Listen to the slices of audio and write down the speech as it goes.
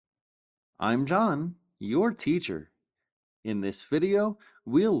I'm John, your teacher. In this video,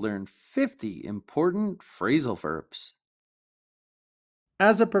 we'll learn 50 important phrasal verbs.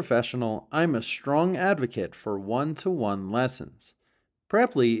 As a professional, I'm a strong advocate for one-to-one lessons.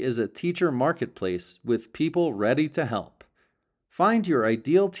 Preply is a teacher marketplace with people ready to help. Find your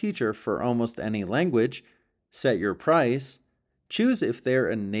ideal teacher for almost any language, set your price, choose if they're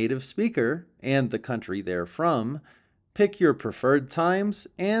a native speaker and the country they're from, pick your preferred times,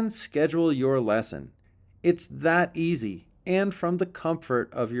 and schedule your lesson. It's that easy and from the comfort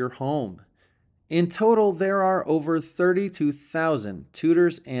of your home. In total, there are over 32,000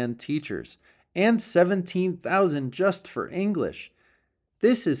 tutors and teachers, and 17,000 just for English.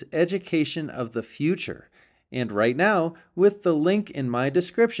 This is education of the future. And right now, with the link in my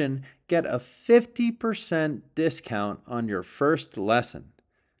description, get a 50% discount on your first lesson.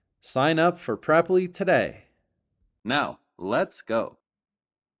 Sign up for Preply today. Now, let's go.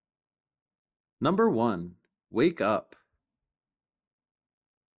 Number 1. Wake up.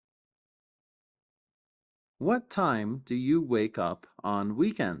 What time do you wake up on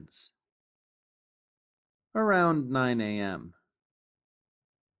weekends? Around 9 a.m.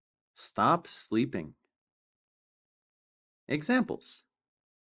 Stop sleeping. Examples.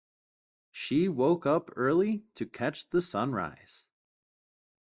 She woke up early to catch the sunrise.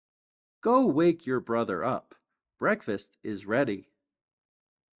 Go wake your brother up. Breakfast is ready.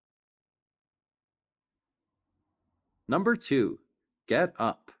 Number 2. Get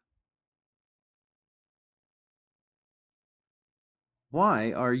up.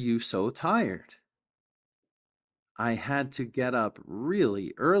 Why are you so tired? I had to get up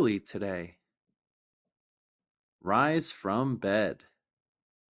really early today. Rise from bed.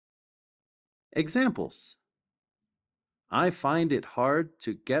 Examples. I find it hard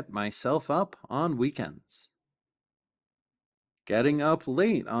to get myself up on weekends. Getting up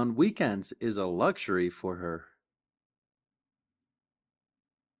late on weekends is a luxury for her.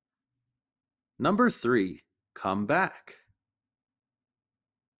 Number 3. Come back.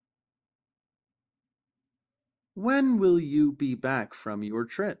 When will you be back from your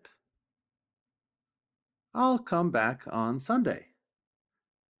trip? I'll come back on Sunday.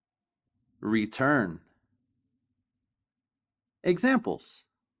 Return. Examples.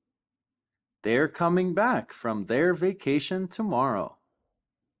 They're coming back from their vacation tomorrow.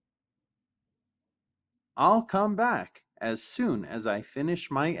 I'll come back as soon as I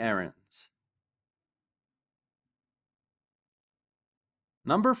finish my errands.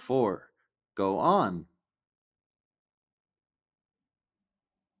 Number 4. Go on.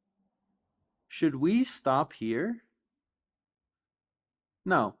 Should we stop here?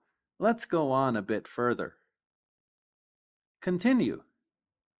 No, let's go on a bit further. Continue.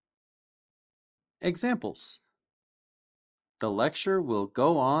 Examples. The lecture will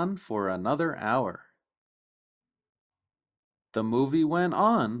go on for another hour. The movie went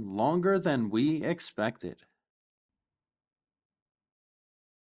on longer than we expected.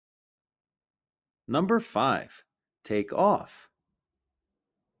 Number 5. Take off.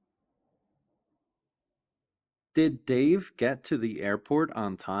 Did Dave get to the airport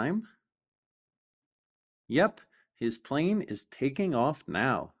on time? Yep, his plane is taking off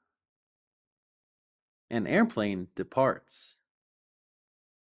now. An airplane departs.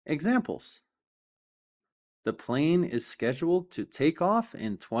 Examples. The plane is scheduled to take off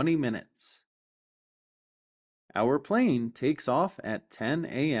in 20 minutes. Our plane takes off at 10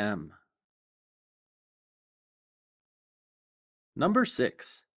 a.m. Number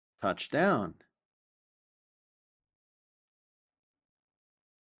 6. Touchdown.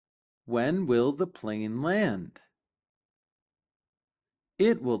 When will the plane land?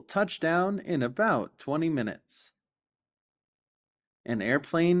 It will touch down in about 20 minutes. An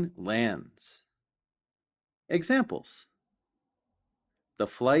airplane lands. Examples. The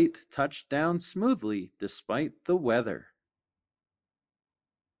flight touched down smoothly despite the weather.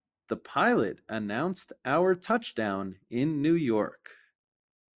 The pilot announced our touchdown in New York.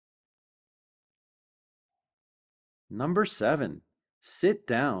 Number 7. Sit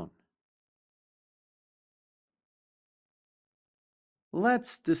down.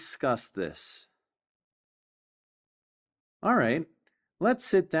 Let's discuss this. All right, let's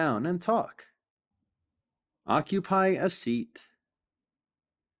sit down and talk. Occupy a seat.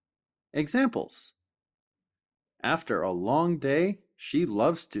 Examples. After a long day, she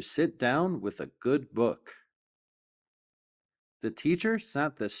loves to sit down with a good book. The teacher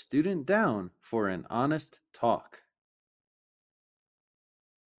sat the student down for an honest talk.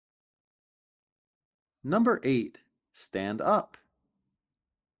 Number 8. Stand up.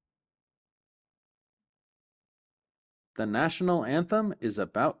 The national anthem is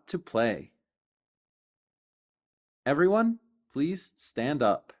about to play. Everyone, please stand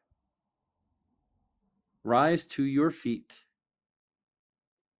up. Rise to your feet.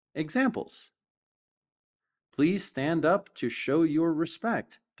 Examples. Please stand up to show your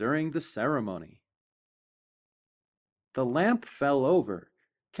respect during the ceremony. The lamp fell over.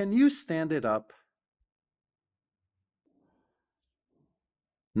 Can you stand it up?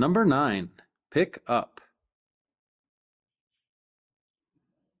 Number 9. Pick up.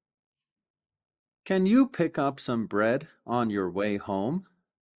 Can you pick up some bread on your way home?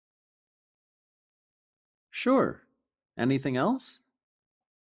 Sure. Anything else?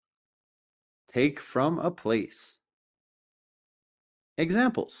 Take from a place.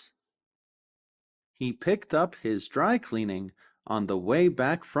 Examples. He picked up his dry cleaning on the way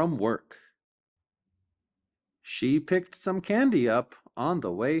back from work. She picked some candy up on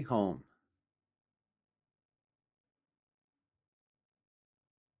the way home.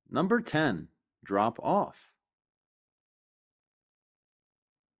 Number 10. Drop off.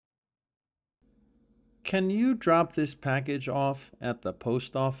 Can you drop this package off at the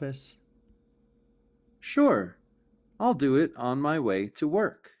post office? Sure. I'll do it on my way to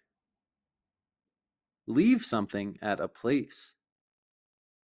work. Leave something at a place.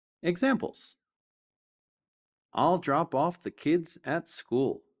 Examples. I'll drop off the kids at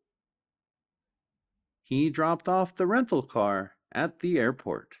school. He dropped off the rental car at the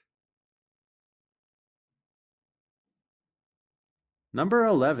airport. Number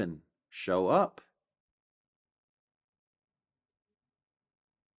 11. Show up.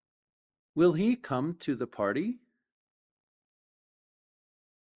 Will he come to the party?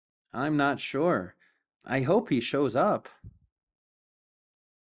 I'm not sure. I hope he shows up.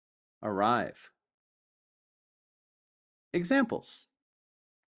 Arrive. Examples.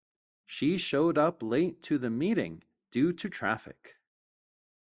 She showed up late to the meeting due to traffic.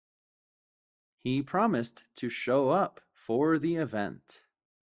 He promised to show up for the event.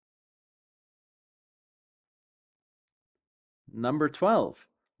 Number 12.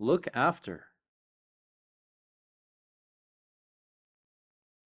 Look after.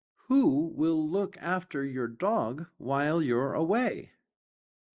 Who will look after your dog while you're away?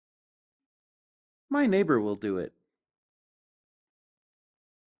 My neighbor will do it.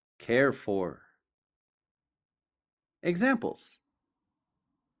 Care for. Examples.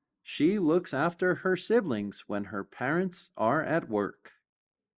 She looks after her siblings when her parents are at work.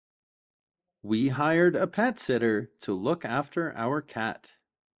 We hired a pet sitter to look after our cat.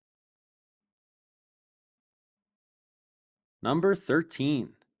 Number 13.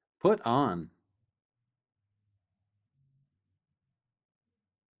 Put on.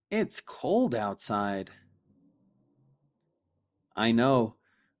 It's cold outside. I know.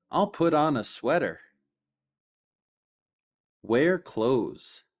 I'll put on a sweater. Wear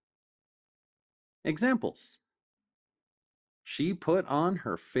clothes. Examples. She put on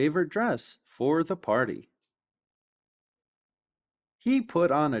her favorite dress for the party. He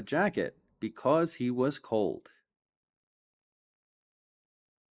put on a jacket because he was cold.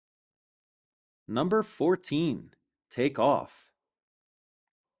 Number 14. Take off.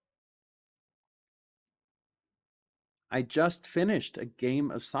 I just finished a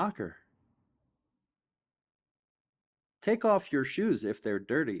game of soccer. Take off your shoes if they're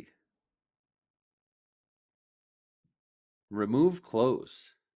dirty. Remove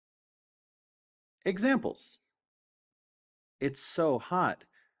clothes. Examples. It's so hot.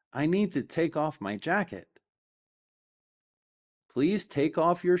 I need to take off my jacket. Please take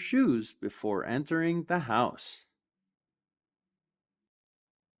off your shoes before entering the house.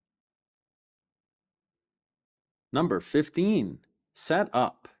 Number 15. Set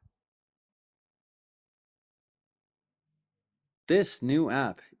up. This new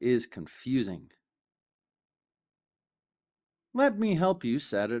app is confusing. Let me help you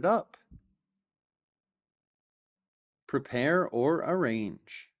set it up. Prepare or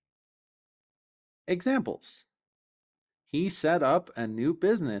arrange. Examples. He set up a new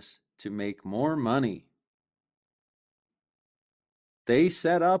business to make more money. They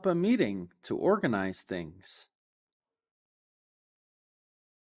set up a meeting to organize things.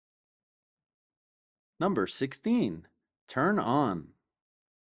 Number 16. Turn on.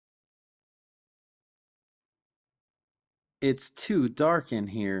 It's too dark in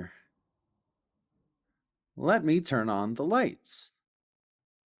here. Let me turn on the lights.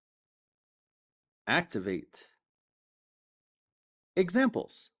 Activate.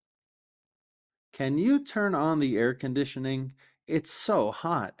 Examples. Can you turn on the air conditioning? It's so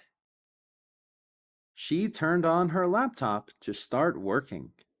hot. She turned on her laptop to start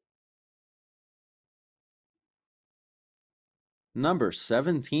working. Number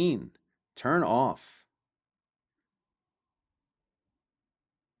 17. Turn off.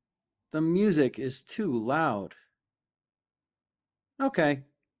 The music is too loud. Okay,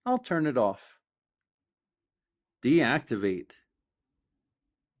 I'll turn it off. Deactivate.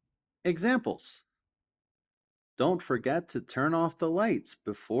 Examples. Don't forget to turn off the lights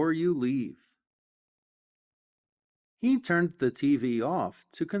before you leave. He turned the TV off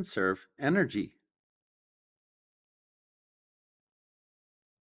to conserve energy.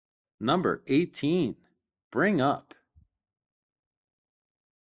 Number 18. Bring up.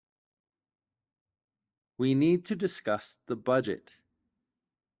 We need to discuss the budget.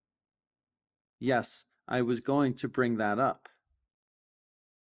 Yes, I was going to bring that up.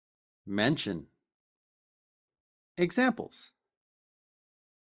 Mention. Examples.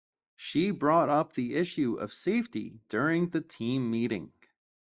 She brought up the issue of safety during the team meeting.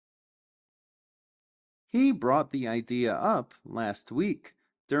 He brought the idea up last week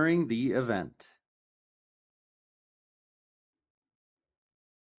during the event.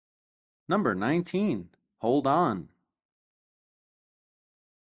 Number 19. Hold on.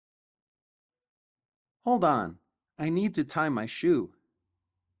 Hold on. I need to tie my shoe.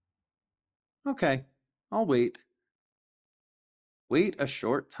 Okay, I'll wait. Wait a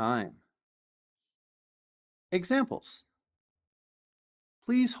short time. Examples.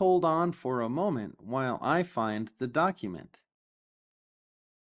 Please hold on for a moment while I find the document.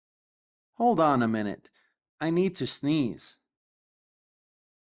 Hold on a minute. I need to sneeze.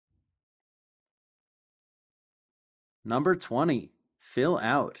 Number 20. Fill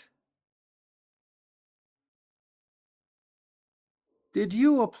out. Did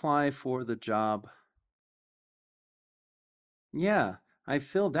you apply for the job? Yeah, I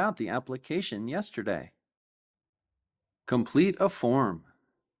filled out the application yesterday. Complete a form.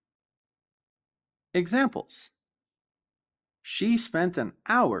 Examples. She spent an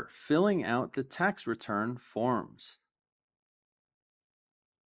hour filling out the tax return forms.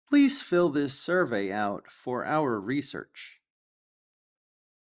 Please fill this survey out for our research.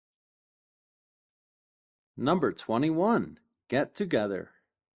 Number 21. Get together.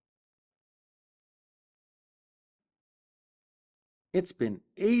 It's been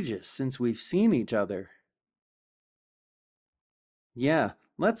ages since we've seen each other. Yeah,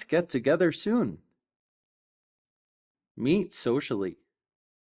 let's get together soon. Meet socially.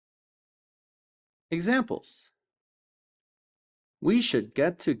 Examples. We should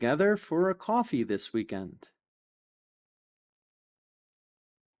get together for a coffee this weekend.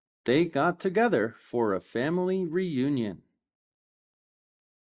 They got together for a family reunion.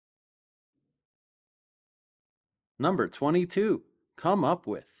 Number 22. Come up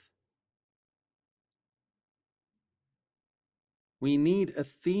with. We need a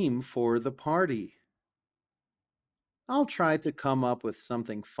theme for the party. I'll try to come up with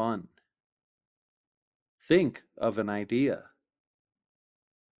something fun. Think of an idea.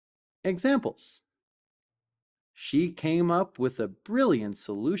 Examples. She came up with a brilliant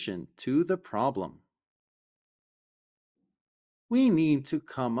solution to the problem. We need to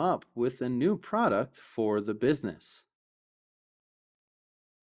come up with a new product for the business.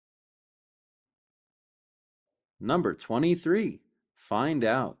 Number 23. Find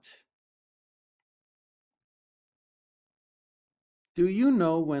out. Do you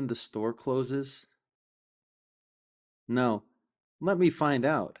know when the store closes? No. Let me find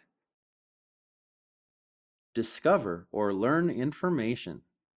out. Discover or learn information.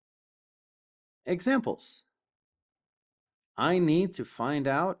 Examples. I need to find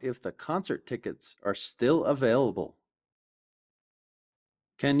out if the concert tickets are still available.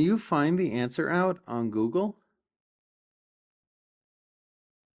 Can you find the answer out on Google?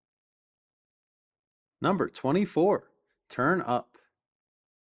 Number 24. Turn up.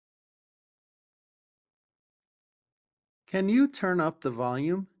 Can you turn up the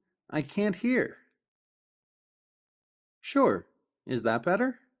volume? I can't hear. Sure. Is that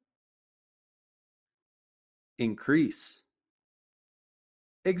better? Increase.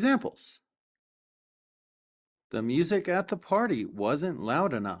 Examples. The music at the party wasn't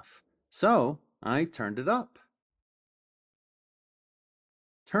loud enough, so I turned it up.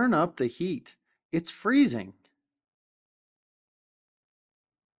 Turn up the heat. It's freezing.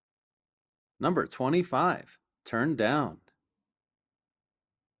 Number 25. Turn down.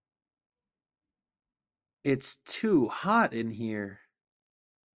 It's too hot in here.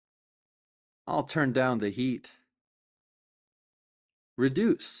 I'll turn down the heat.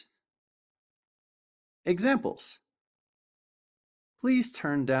 Reduce. Examples. Please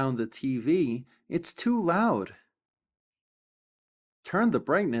turn down the TV. It's too loud. Turn the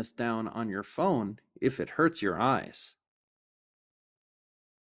brightness down on your phone if it hurts your eyes.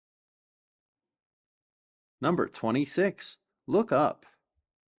 Number 26. Look up.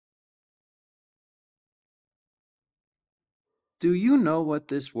 Do you know what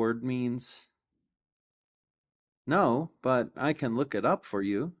this word means? No, but I can look it up for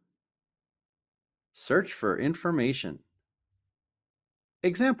you. Search for information.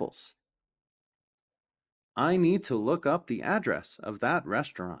 Examples. I need to look up the address of that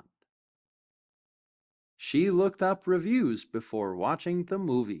restaurant. She looked up reviews before watching the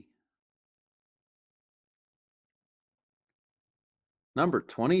movie. Number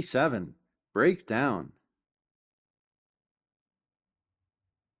 27. Break down.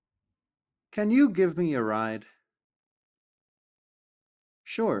 Can you give me a ride?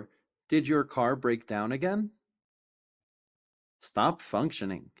 Sure. Did your car break down again? Stop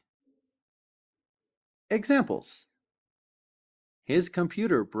functioning. Examples. His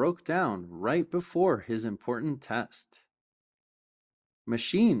computer broke down right before his important test.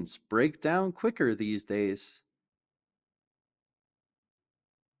 Machines break down quicker these days.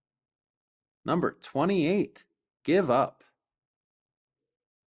 Number 28. Give up.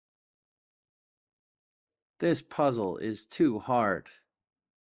 This puzzle is too hard.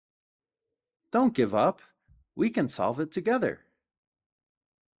 Don't give up. We can solve it together.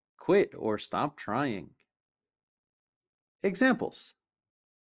 Quit or stop trying. Examples.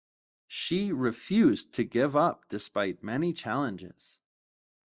 She refused to give up despite many challenges.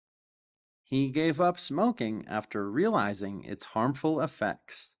 He gave up smoking after realizing its harmful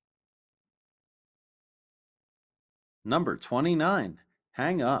effects. Number 29.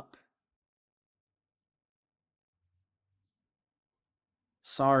 Hang up.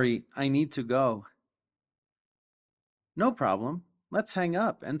 Sorry, I need to go. No problem. Let's hang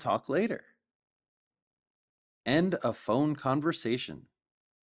up and talk later. End a phone conversation.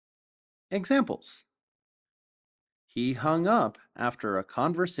 Examples. He hung up after a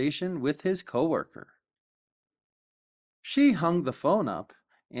conversation with his coworker. She hung the phone up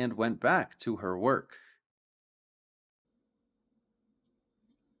and went back to her work.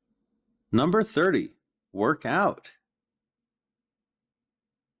 Number 30. Work out.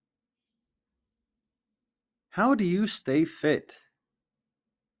 How do you stay fit?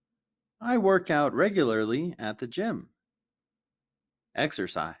 I work out regularly at the gym.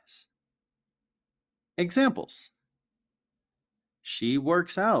 Exercise. Examples. She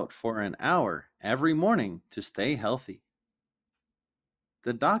works out for an hour every morning to stay healthy.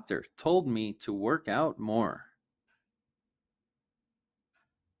 The doctor told me to work out more.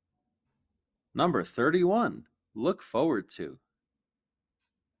 Number 31. Look forward to.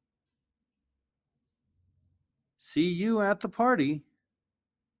 See you at the party.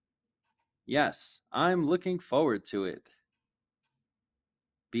 Yes, I'm looking forward to it.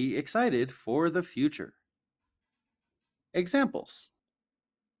 Be excited for the future. Examples.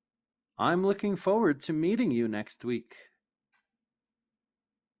 I'm looking forward to meeting you next week.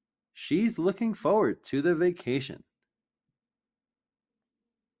 She's looking forward to the vacation.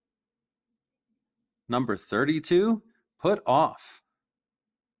 Number 32. Put off.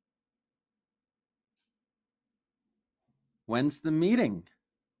 When's the meeting?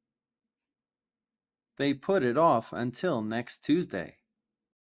 They put it off until next Tuesday.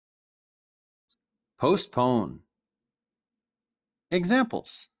 Postpone.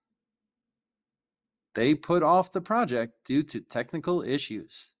 Examples. They put off the project due to technical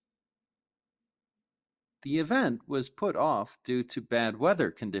issues. The event was put off due to bad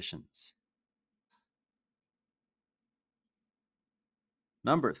weather conditions.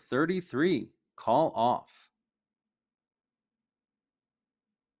 Number 33. Call off.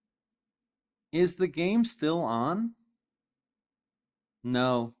 Is the game still on?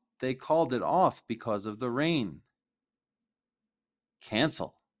 No, they called it off because of the rain.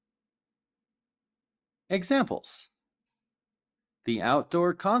 Cancel. Examples. The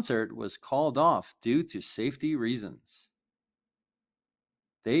outdoor concert was called off due to safety reasons.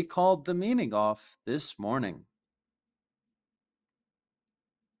 They called the meeting off this morning.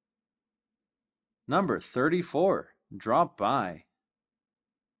 Number 34. Drop by.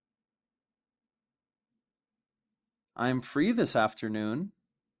 I'm free this afternoon.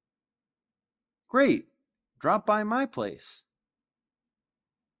 Great. Drop by my place.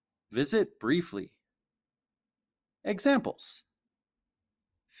 Visit briefly. Examples.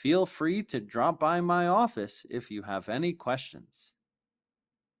 Feel free to drop by my office if you have any questions.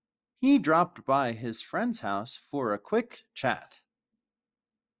 He dropped by his friend's house for a quick chat.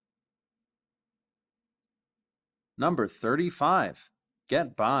 Number 35.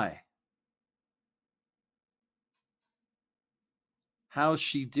 Get by. How's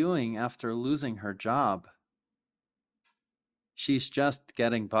she doing after losing her job? She's just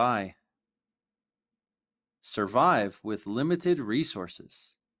getting by. survive with limited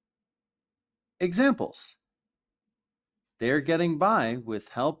resources. Examples: they're getting by with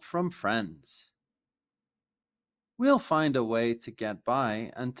help from friends. We'll find a way to get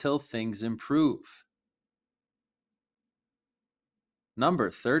by until things improve.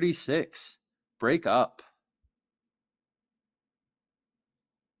 Number 36. Break up.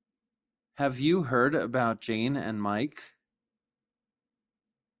 Have you heard about Jane and Mike?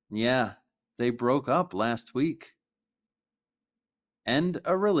 Yeah, they broke up last week. End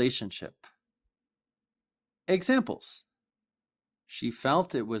a relationship. Examples: she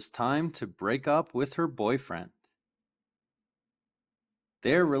felt it was time to break up with her boyfriend.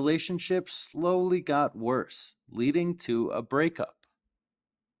 Their relationship slowly got worse, leading to a breakup.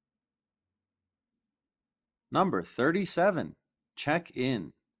 Number 37. Check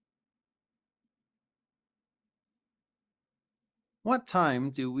in. What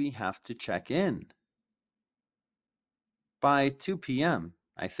time do we have to check in? By 2 p.m.,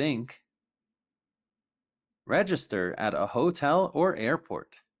 I think. Register at a hotel or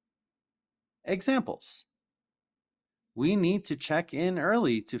airport. Examples: we need to check in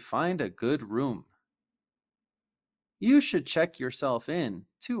early to find a good room. You should check yourself in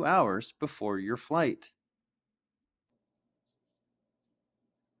 2 hours before your flight.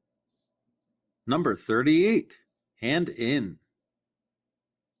 Number 38. Hand in.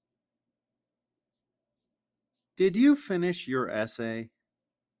 Did you finish your essay?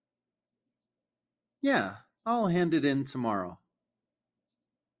 Yeah, I'll hand it in tomorrow.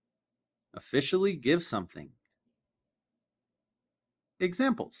 Officially give something.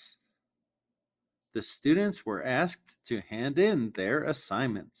 Examples: the students were asked to hand in their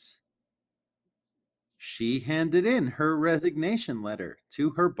assignments. She handed in her resignation letter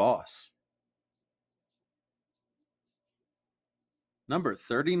to her boss. Number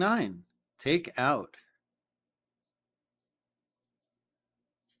 39. Take out.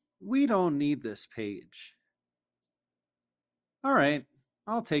 We don't need this page. All right,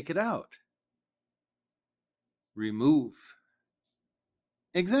 I'll take it out. Remove.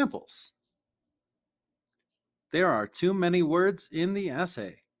 Examples: there are too many words in the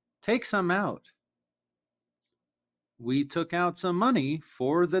essay. Take some out. We took out some money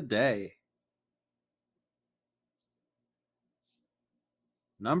for the day.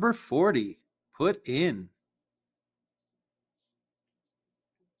 Number 40. Put in.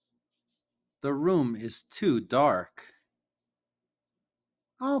 The room is too dark.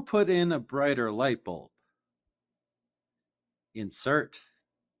 I'll put in a brighter light bulb. Insert.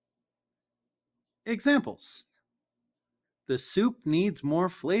 Examples: the soup needs more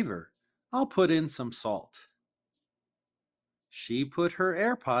flavor. I'll put in some salt. She put her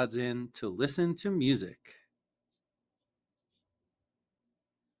AirPods in to listen to music.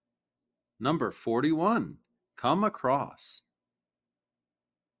 Number 41. Come across.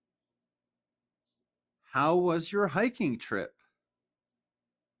 How was your hiking trip?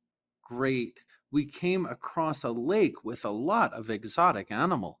 Great. We came across a lake with a lot of exotic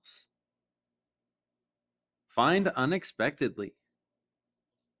animals. Find unexpectedly.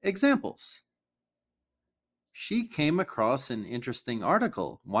 Examples: she came across an interesting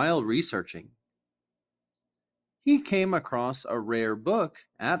article while researching. He came across a rare book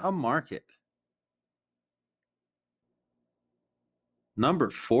at a market. Number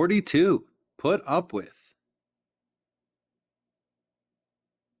 42. Put up with.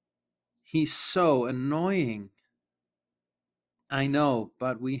 He's so annoying. I know,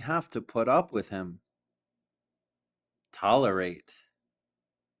 but we have to put up with him. Tolerate.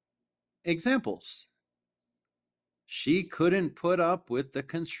 Examples: she couldn't put up with the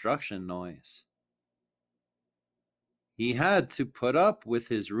construction noise. He had to put up with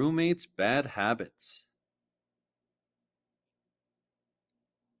his roommate's bad habits.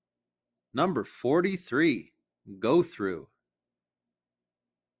 Number 43. Go through.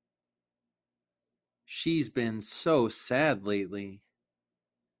 She's been so sad lately.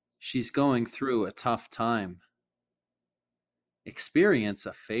 She's going through a tough time. Experience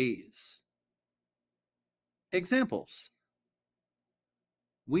a phase. Examples: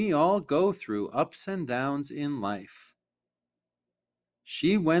 we all go through ups and downs in life.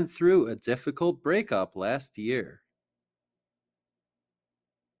 She went through a difficult breakup last year.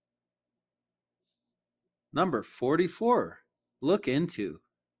 Number 44. Look into.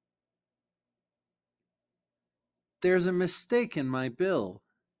 There's a mistake in my bill.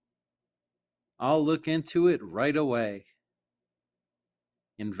 I'll look into it right away.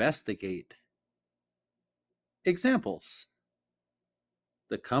 Investigate. Examples: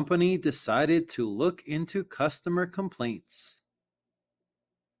 the company decided to look into customer complaints.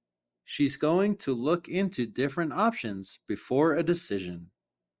 She's going to look into different options before a decision.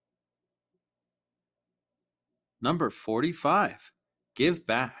 Number 45. Give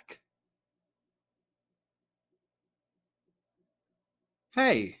back.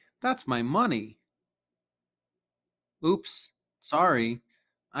 Hey, that's my money. Oops, sorry,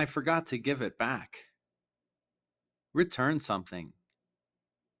 I forgot to give it back. Return something.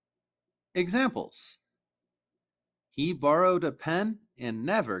 Examples. He borrowed a pen and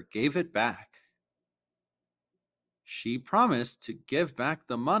never gave it back. She promised to give back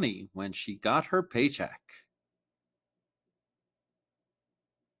the money when she got her paycheck.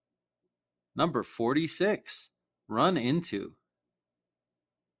 Number 46. Run into.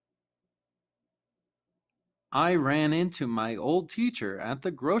 I ran into my old teacher at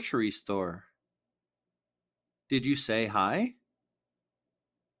the grocery store. Did you say hi?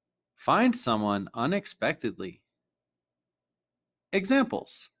 Find someone unexpectedly.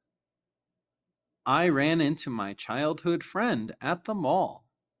 Examples. I ran into my childhood friend at the mall.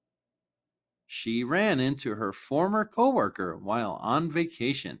 She ran into her former coworker while on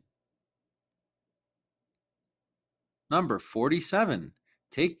vacation. Number 47.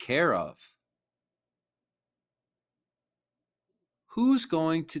 Take care of. Who's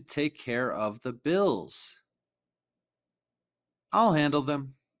going to take care of the bills? I'll handle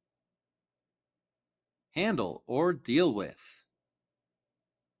them. Handle or deal with.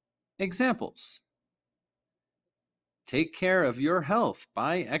 Examples. Take care of your health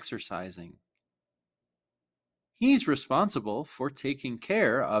by exercising. He's responsible for taking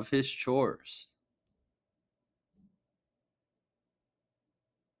care of his chores.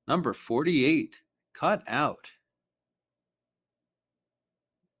 Number 48. Cut out.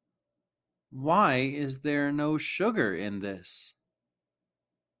 Why is there no sugar in this?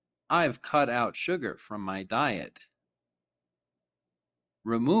 I've cut out sugar from my diet.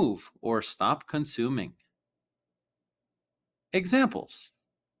 Remove or stop consuming. Examples.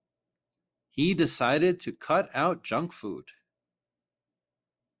 He decided to cut out junk food.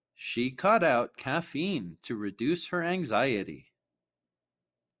 She cut out caffeine to reduce her anxiety.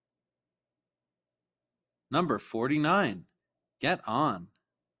 Number 49. Get on.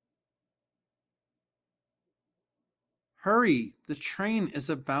 Hurry, the train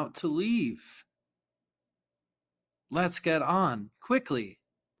is about to leave. Let's get on, quickly.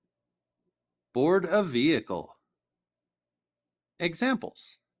 Board a vehicle.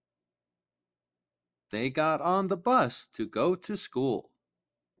 Examples. They got on the bus to go to school.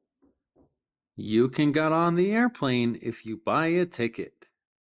 You can get on the airplane if you buy a ticket.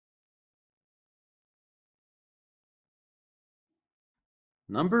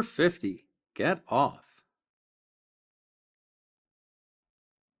 Number 50. Get off.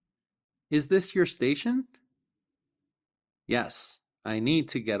 Is this your station? Yes, I need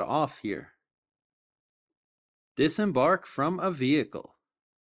to get off here. Disembark from a vehicle.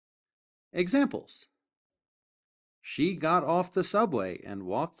 Examples. She got off the subway and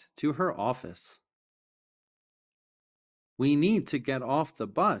walked to her office. We need to get off the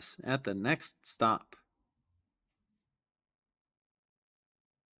bus at the next stop.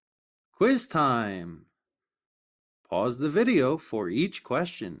 Quiz time! Pause the video for each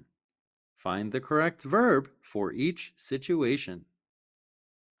question. Find the correct verb for each situation.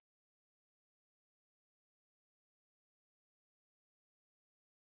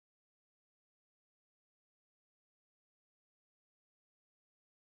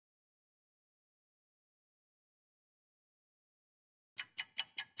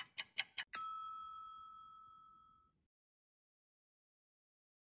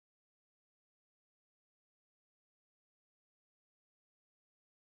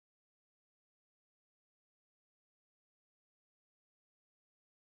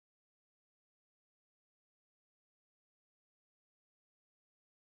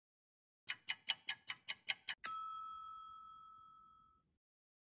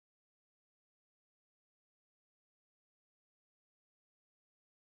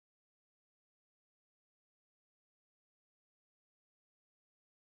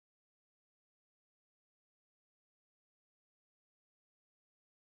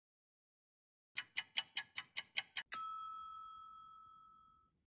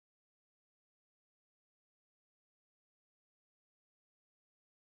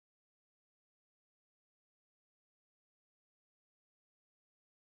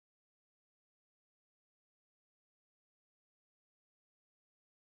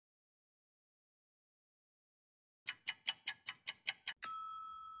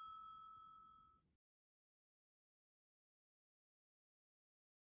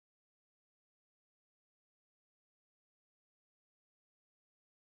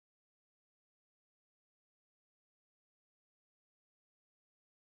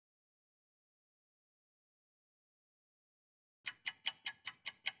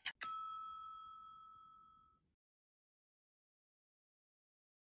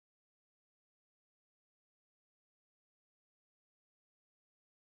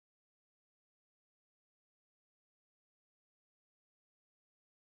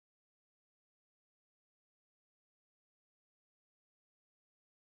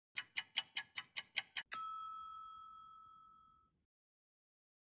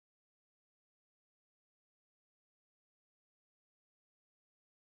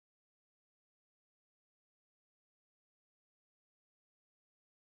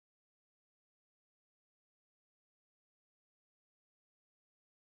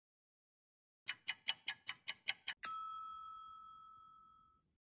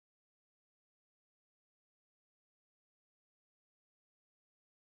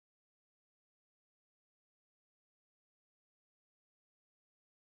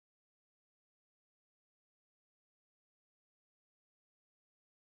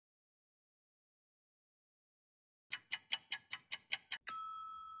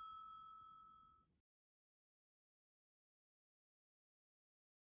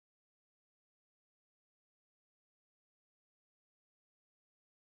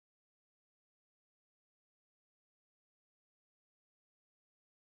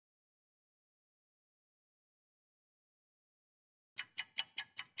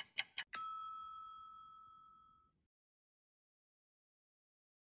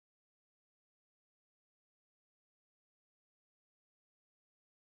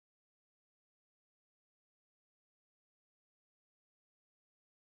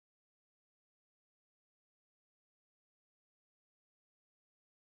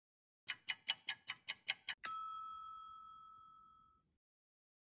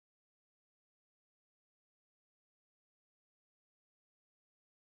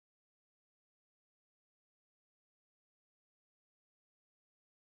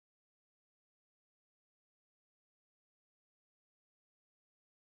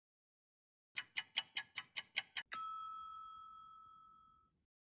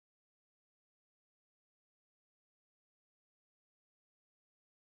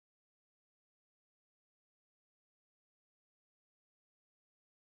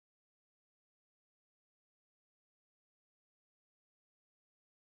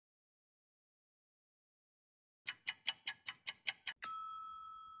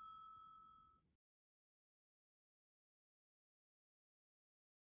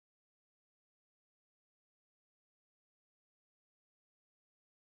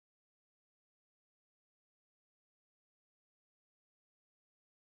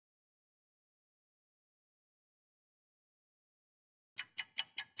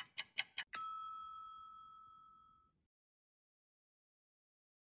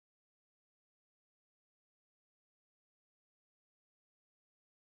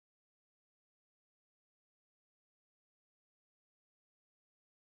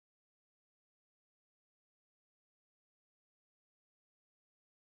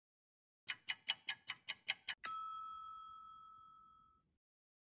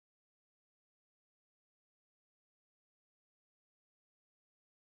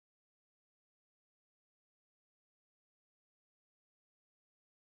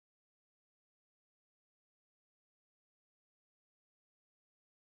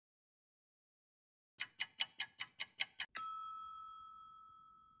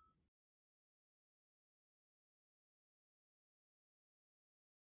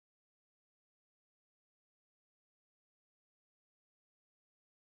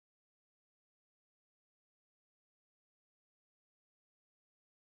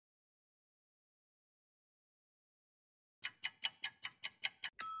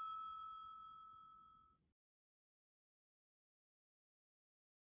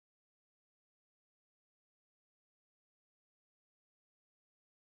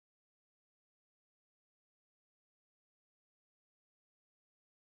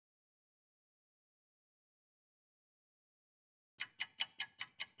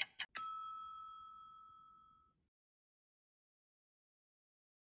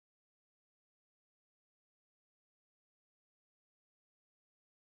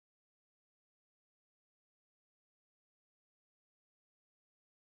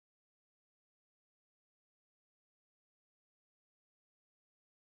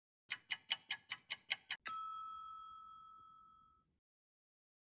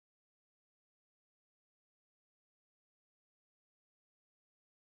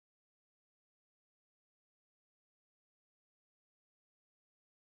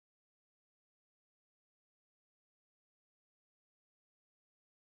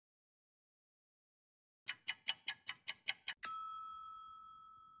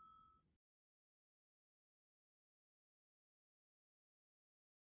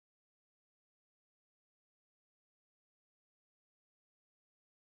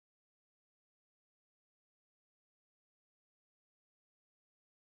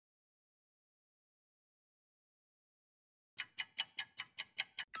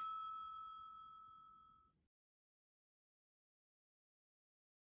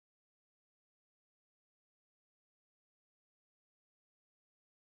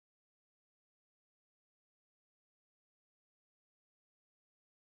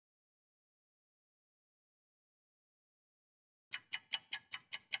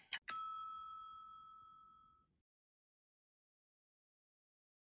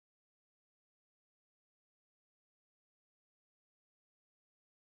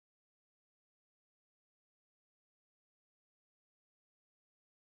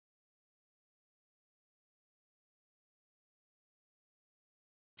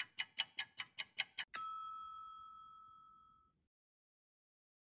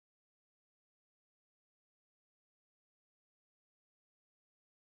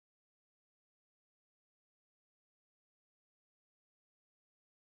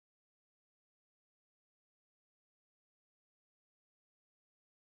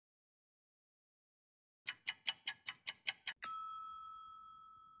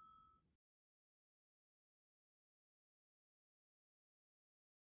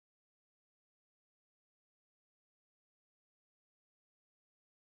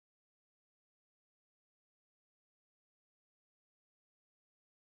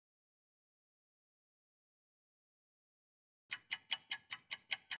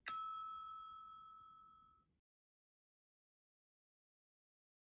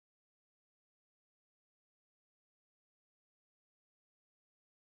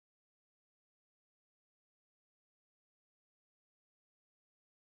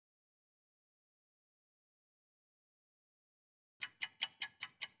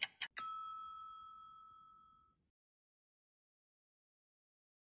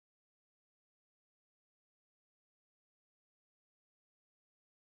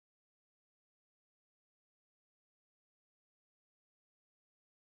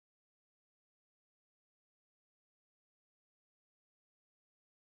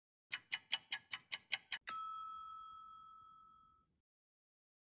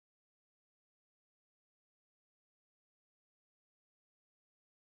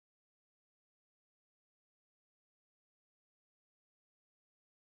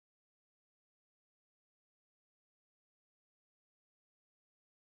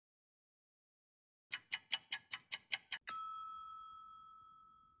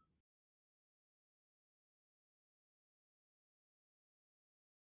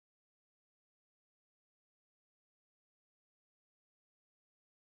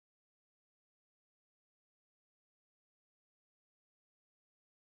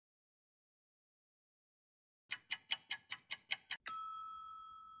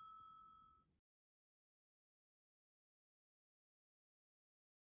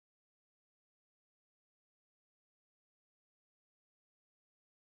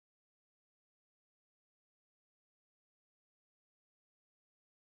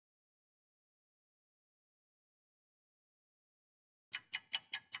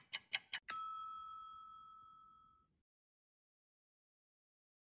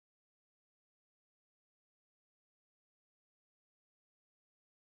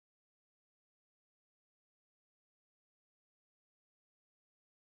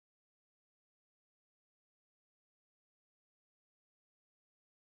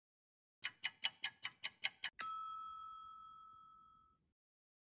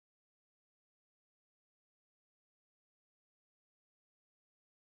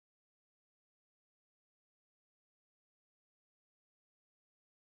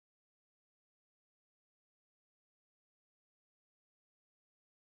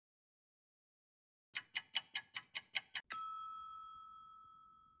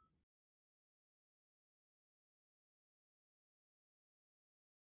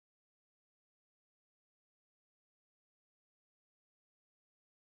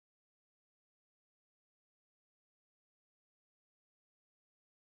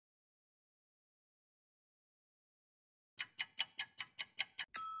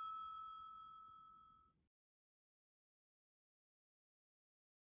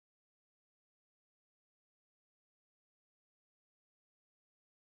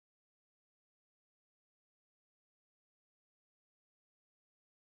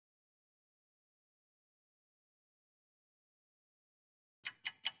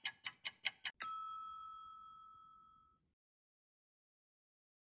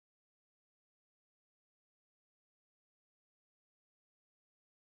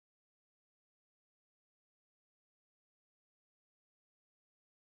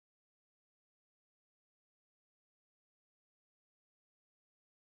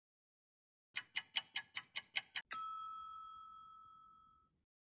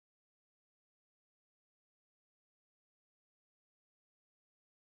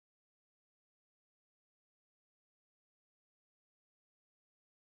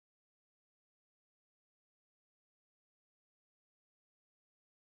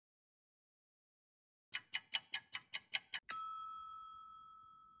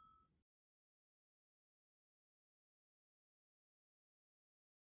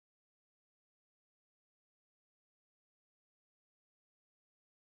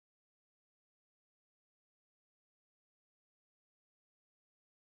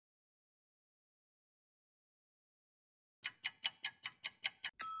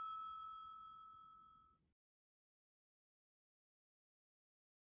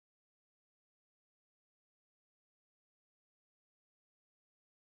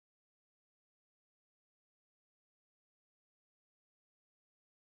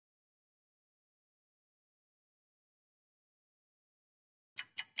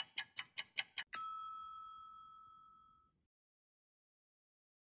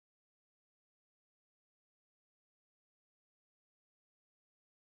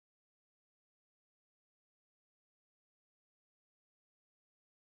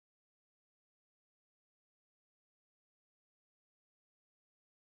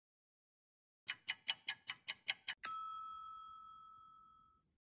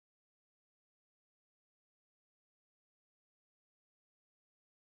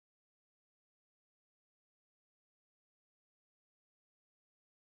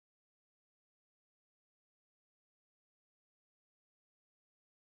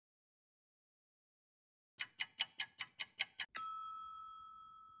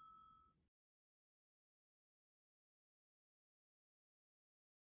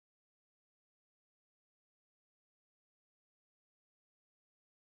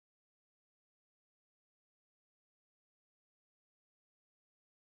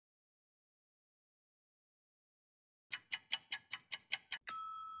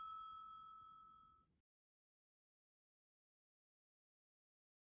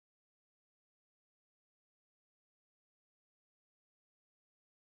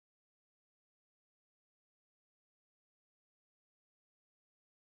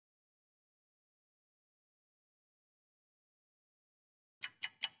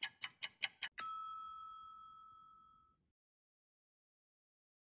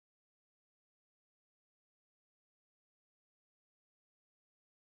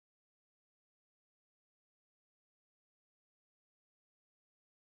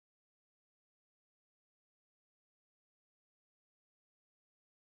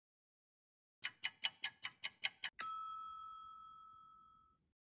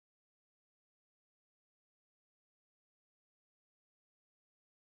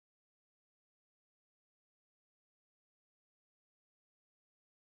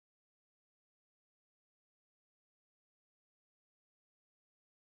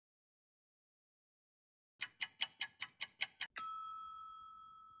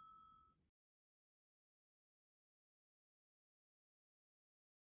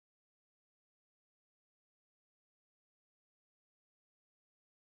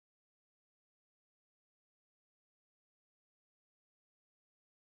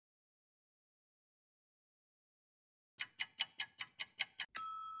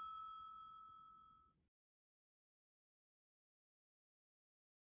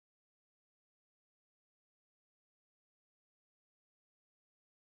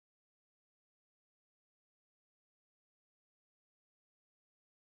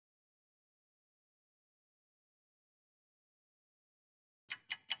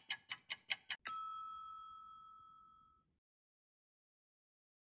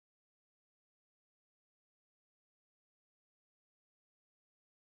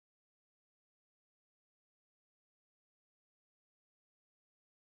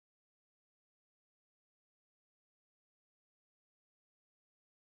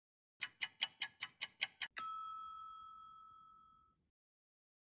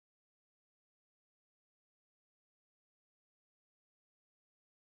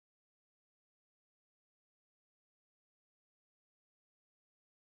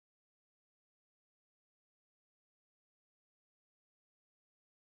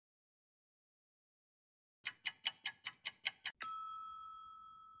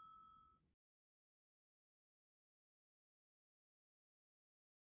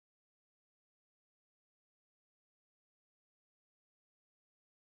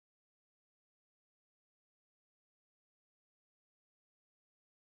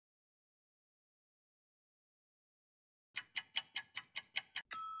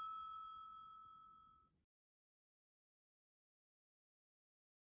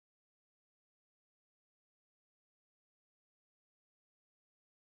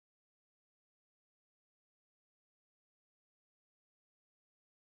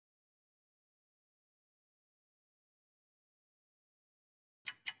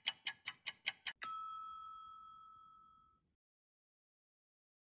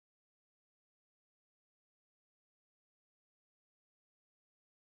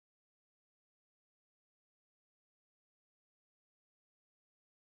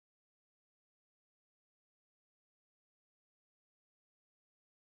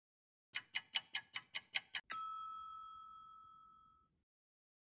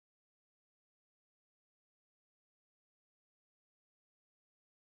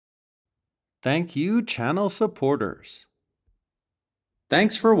 Thank you, channel supporters.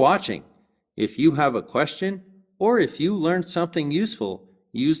 Thanks for watching. If you have a question or if you learned something useful,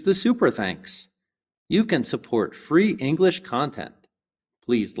 use the super thanks. You can support free English content.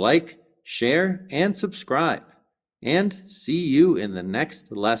 Please like, share, and subscribe. And see you in the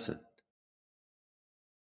next lesson.